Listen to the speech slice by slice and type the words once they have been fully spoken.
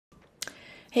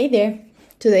Hey there!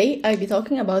 Today I'll be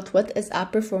talking about what is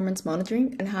app performance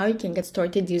monitoring and how you can get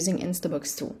started using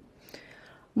Instabug's tool.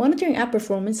 Monitoring app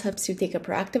performance helps you take a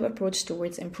proactive approach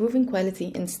towards improving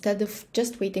quality instead of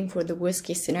just waiting for the worst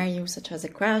case scenario such as a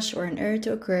crash or an error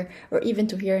to occur or even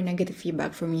to hear negative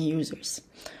feedback from your users.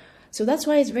 So that's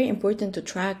why it's very important to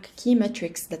track key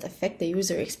metrics that affect the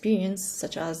user experience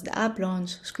such as the app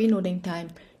launch, screen loading time,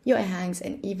 UI hangs,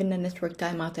 and even the network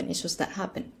timeout and issues that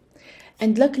happen.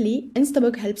 And luckily,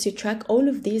 Instabug helps you track all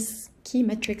of these key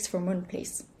metrics from one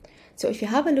place. So if you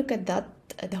have a look at that,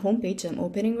 at the homepage I'm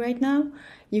opening right now,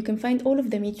 you can find all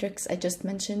of the metrics I just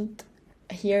mentioned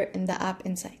here in the app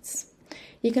insights.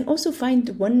 You can also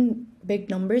find one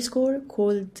big number score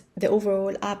called the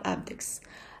overall app index.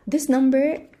 This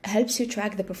number helps you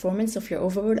track the performance of your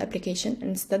overall application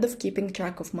instead of keeping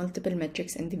track of multiple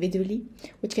metrics individually,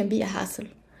 which can be a hassle.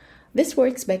 This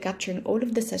works by capturing all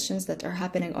of the sessions that are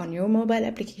happening on your mobile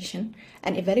application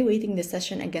and evaluating the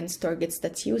session against targets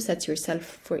that you set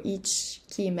yourself for each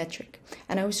key metric.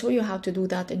 And I will show you how to do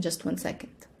that in just 1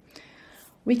 second.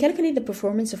 We calculate the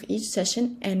performance of each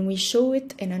session and we show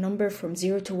it in a number from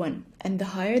 0 to 1. And the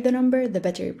higher the number, the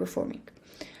better you're performing.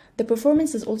 The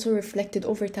performance is also reflected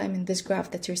over time in this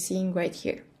graph that you're seeing right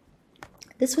here.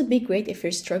 This would be great if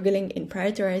you're struggling in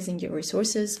prioritizing your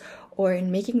resources or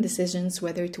in making decisions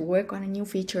whether to work on a new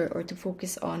feature or to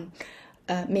focus on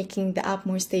making the app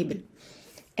more stable.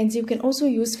 And you can also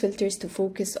use filters to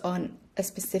focus on a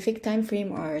specific time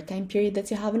frame or a time period that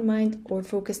you have in mind or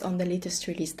focus on the latest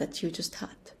release that you just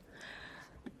had.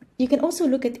 You can also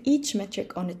look at each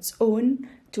metric on its own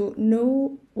to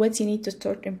know what you need to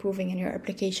start improving in your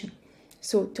application.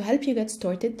 So to help you get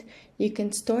started, you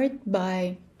can start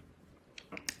by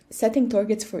setting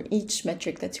targets for each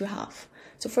metric that you have.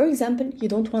 So for example, you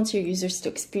don't want your users to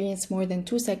experience more than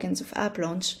 2 seconds of app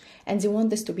launch and you want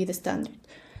this to be the standard.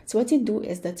 So what you do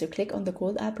is that you click on the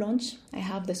cold app launch. I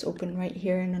have this open right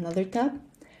here in another tab.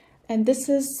 And this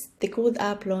is the cold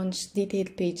app launch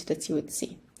detailed page that you would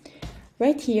see.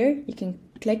 Right here, you can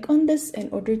click on this in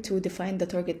order to define the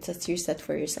targets that you set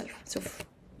for yourself. So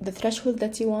the threshold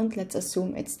that you want, let's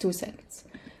assume it's 2 seconds.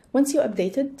 Once you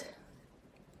update it,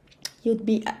 you'd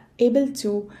be able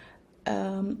to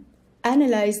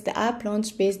analyze the app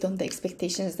launch based on the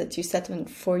expectations that you set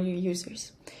for your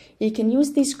users. You can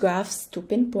use these graphs to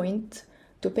pinpoint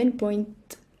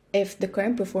if the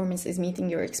current performance is meeting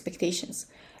your expectations.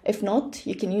 If not,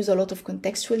 you can use a lot of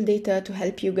contextual data to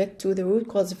help you get to the root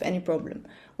cause of any problem,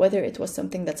 whether it was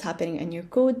something that's happening in your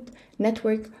code,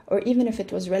 network, or even if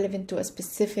it was relevant to a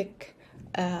specific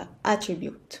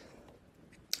attribute.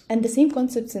 And the same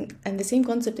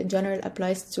concept in general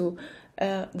applies to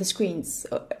the screens,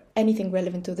 anything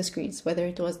relevant to the screens, whether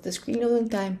it was the screen loading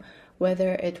time,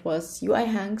 whether it was UI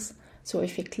hangs. So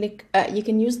if you click, you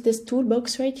can use this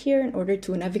toolbox right here in order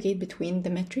to navigate between the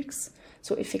metrics.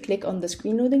 So if you click on the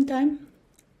screen loading time,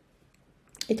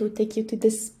 it will take you to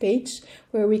this page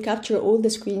where we capture all the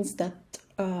screens that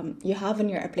you have in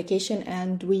your application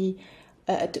and we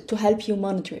to help you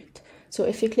monitor it. So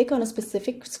if you click on a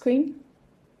specific screen,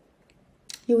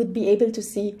 you would be able to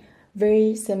see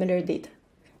very similar data.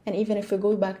 And even if we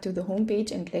go back to the home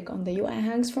page and click on the UI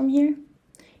hangs from here,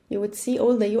 you would see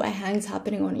all the UI hangs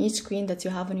happening on each screen that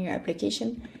you have on your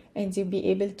application, and you'll be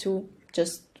able to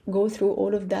just go through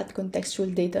all of that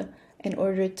contextual data in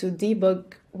order to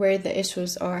debug where the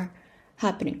issues are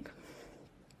happening.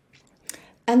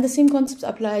 And the same concept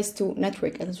applies to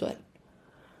network as well.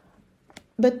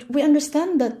 But we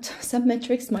understand that some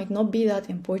metrics might not be that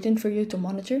important for you to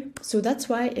monitor. So that's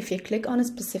why if you click on a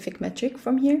specific metric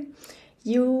from here,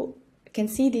 you can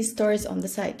see these stars on the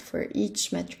side for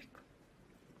each metric.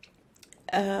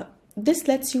 This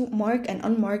lets you mark and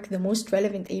unmark the most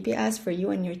relevant APIs for you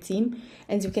and your team,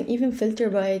 and you can even filter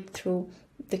by it through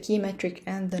the key metric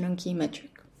and the non-key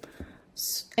metric.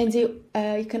 And you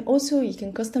can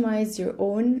customize your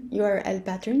own URL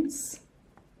patterns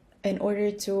in order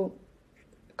to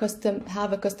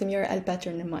have a custom URL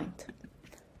pattern in mind.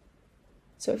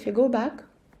 So if you go back,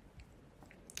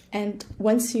 and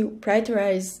once you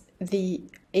prioritize the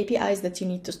APIs that you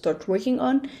need to start working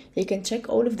on, you can check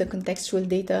all of the contextual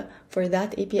data for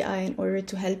that API in order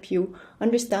to help you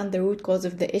understand the root cause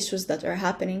of the issues that are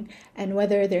happening and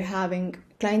whether they're having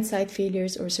client-side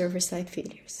failures or server-side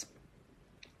failures.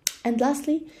 And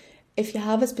lastly, if you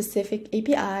have a specific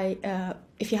API,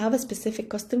 if you have a specific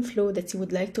custom flow that you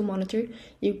would like to monitor,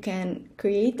 you can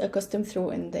create a custom flow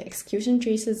in the execution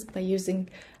traces by using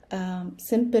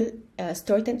simple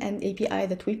start and end API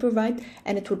that we provide,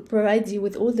 and it will provide you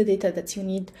with all the data that you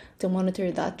need to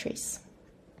monitor that trace.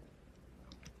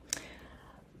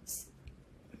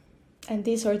 And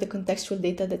these are the contextual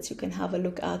data that you can have a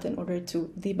look at in order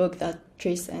to debug that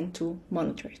trace and to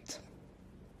monitor it.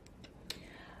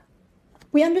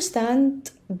 We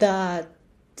understand that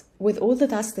with all the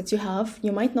tasks that you have,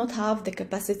 you might not have the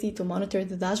capacity to monitor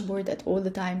the dashboard at all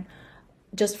the time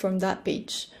just from that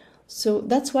page. So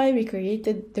that's why we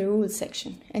created the rules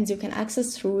section, and you can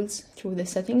access rules through the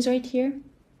settings right here,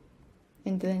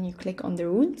 and then you click on the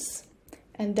rules,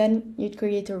 and then you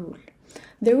create a rule.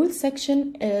 The rules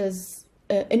section is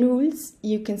in rules,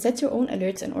 you can set your own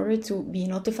alerts in order to be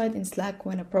notified in Slack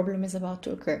when a problem is about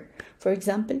to occur. For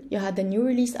example, you had a new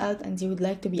release out and you would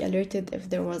like to be alerted if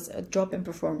there was a drop in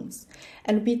performance.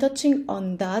 And we'll be touching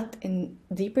on that in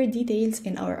deeper details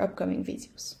in our upcoming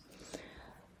videos.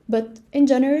 But in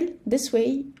general, this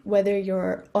way, whether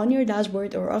you're on your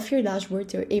dashboard or off your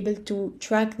dashboard, you're able to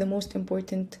track the most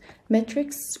important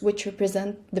metrics which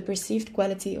represent the perceived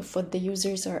quality of what the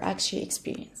users are actually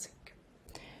experiencing.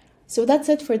 So that's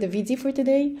it for the video for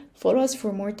today. Follow us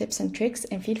for more tips and tricks,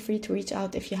 and feel free to reach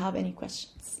out if you have any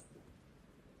questions.